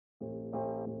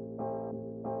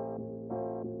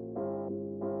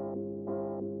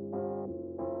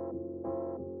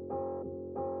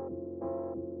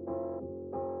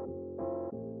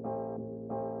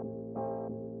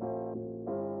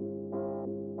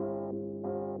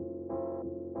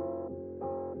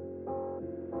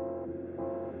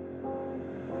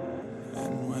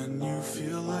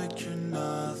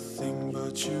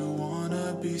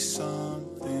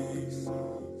something.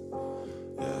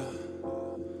 Yeah.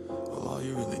 Well, all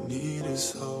you really need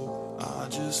is hope. I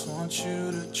just want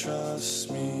you to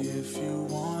trust me if you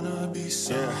wanna be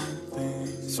something.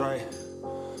 That's right.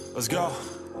 Let's go.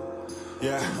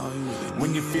 Yeah,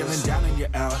 when you're feeling down and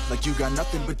you're out, like you got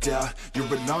nothing but doubt, you're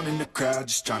alone in the crowd,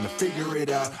 just trying to figure it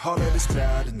out. All of this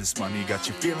cloud and this money got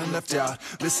you feeling left out.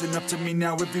 Listen up to me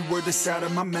now, every word that's out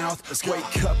of my mouth.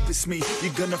 Wake up, it's me.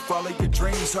 You gonna follow your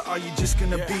dreams, or are you just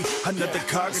gonna be another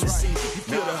cog in the scene? You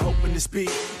feel the hope in this beat,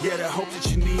 yeah, the hope that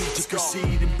you need to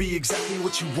proceed and be exactly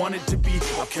what you want it to be.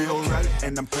 I feel right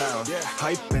and I'm proud,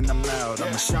 hype and I'm loud.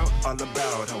 I'ma shout all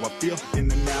about how I feel in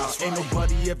the now. Ain't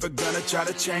nobody ever gonna try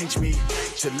to change me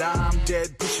till I'm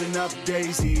dead, pushing up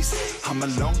daisies. I'm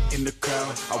alone in the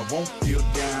crowd, I won't feel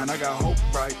down. I got hope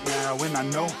right now, and I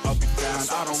know I'll be found.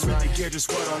 I don't really care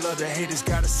just what all other haters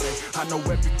gotta say. I know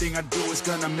everything I do is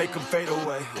gonna make them fade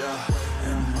away.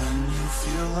 And when you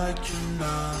feel like you're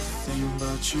nothing,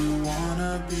 but you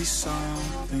wanna be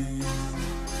something,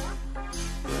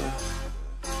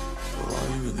 well, all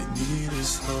you really need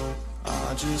is hope.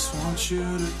 I just want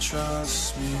you to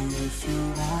trust me if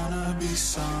you wanna be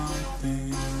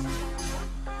something.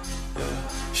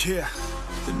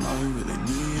 Then all you really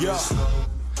need is hope.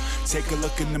 Take a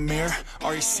look in the mirror,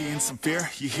 are you seeing some fear?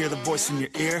 You hear the voice in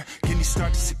your ear, can you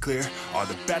start to see clear? Are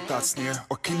the bad thoughts near?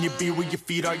 Or can you be where your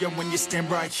feet are, when you stand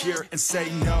right here and say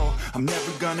no? I'm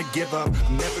never gonna give up,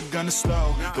 I'm never gonna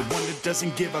slow. The one that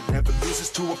doesn't give up never loses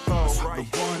to a foe. The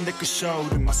one that could show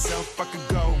to myself I could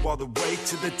go all the way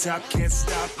to the top, can't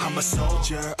stop me. I'm a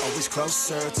soldier, always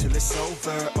closer till it's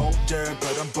over. Older,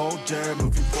 but I'm bolder,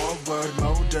 moving forward,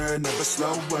 molder, never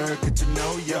slower. Good to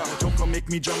know ya, don't go make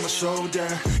me drop my shoulder.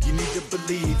 You need to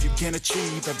believe you can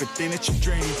achieve everything that you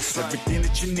dream. Everything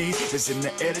that you need is in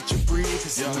the air that you breathe.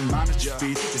 It's in the mind that you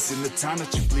feed, it's in the time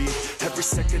that you bleed. Every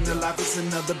second of life is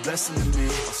another blessing to me.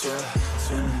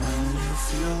 And when you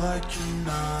feel like you're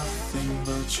nothing,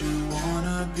 but you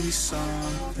wanna be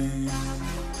something,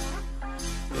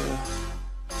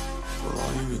 well,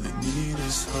 all you really need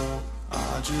is hope.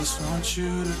 I just want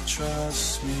you to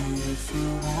trust me if you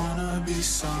wanna be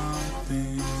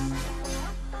something.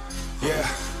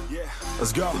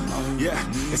 Let's go.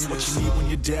 It's what you need when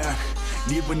you're down,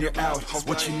 need when you're out. It's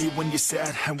what you need when you're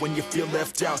sad and when you feel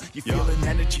left out. You feel an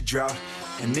energy drought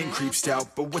and then creeps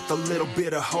out, but with a little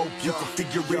bit of hope you can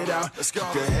figure it out.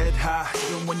 Keep your head high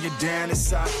even when you're down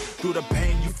inside. Through the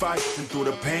pain you fight and through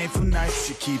the painful nights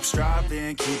you keep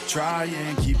striving, keep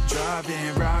trying, keep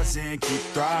driving, rising, keep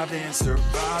thriving,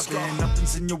 surviving.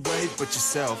 Nothing's in your way but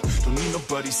yourself, don't need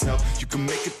nobody's help. You can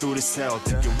make it through this hell,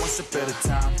 take it one step at a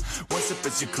time, one step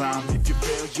as you climb. If you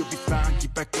fail you'll be fine,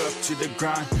 get back up to the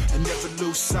grind and never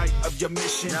lose sight of your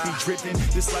mission. Be driven,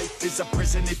 this life is a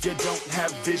prison if you don't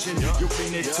have vision. You're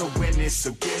in it to win it,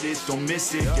 so get it, don't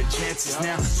miss it. Your chances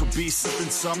now, so be something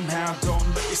somehow. Don't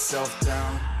let yourself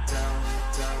down.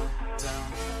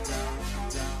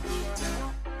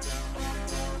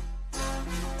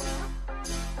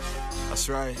 That's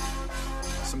right.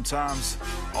 Sometimes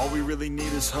all we really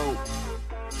need is hope.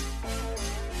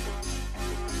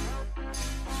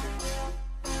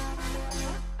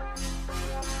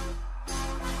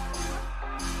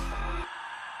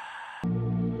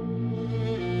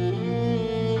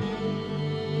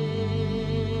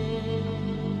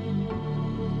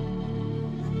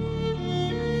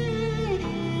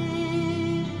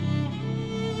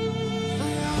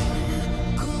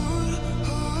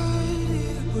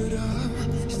 But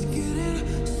I'm just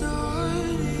getting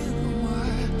started.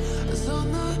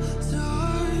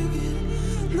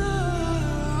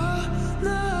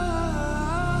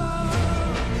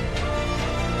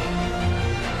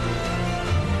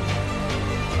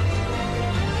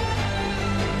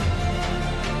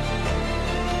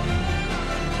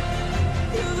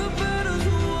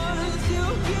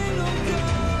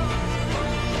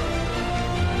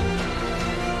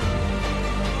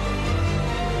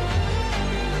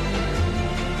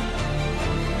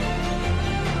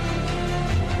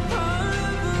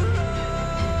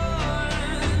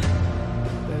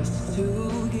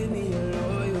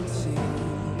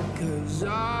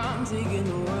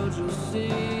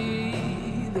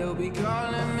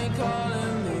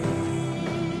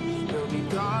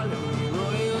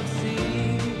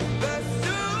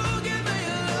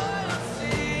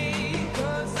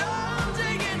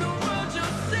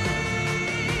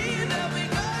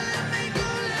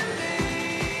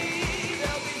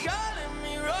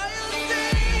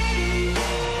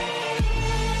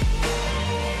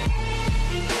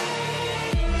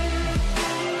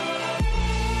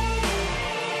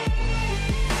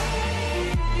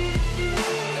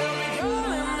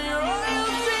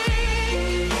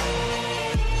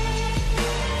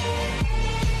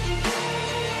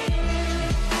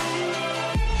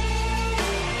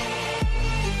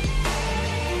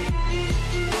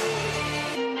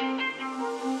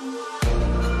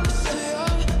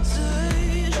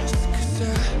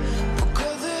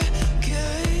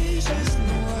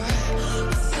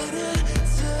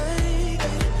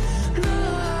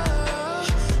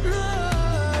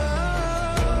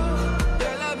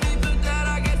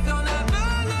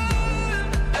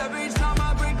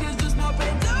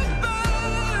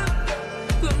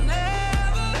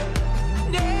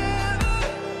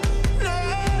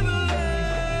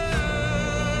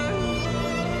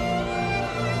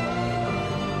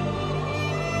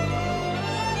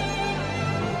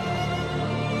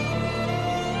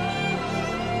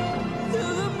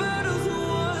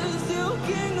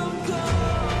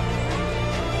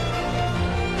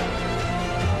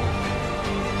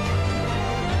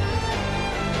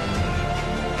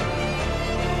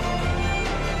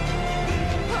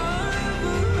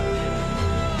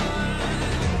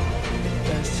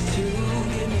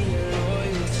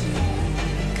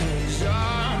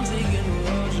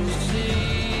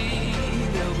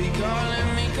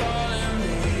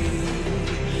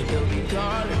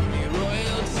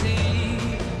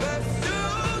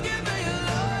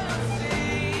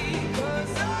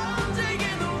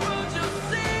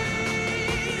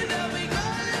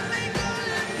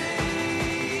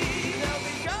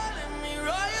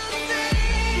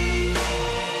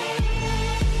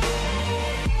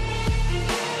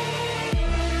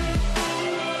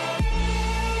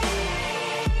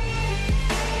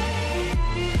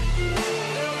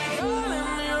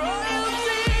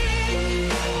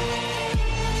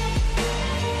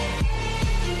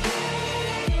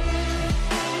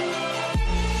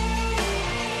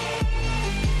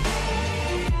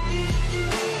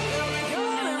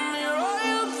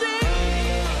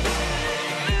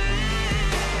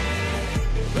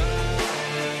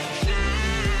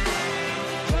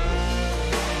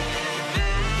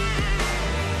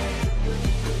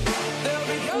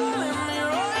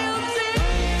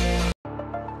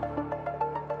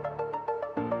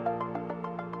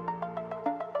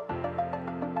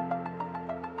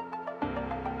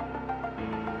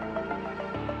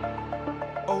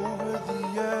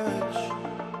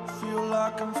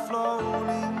 like I'm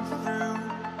floating through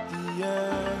the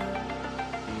air.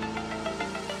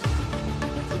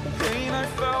 The pain I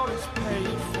felt is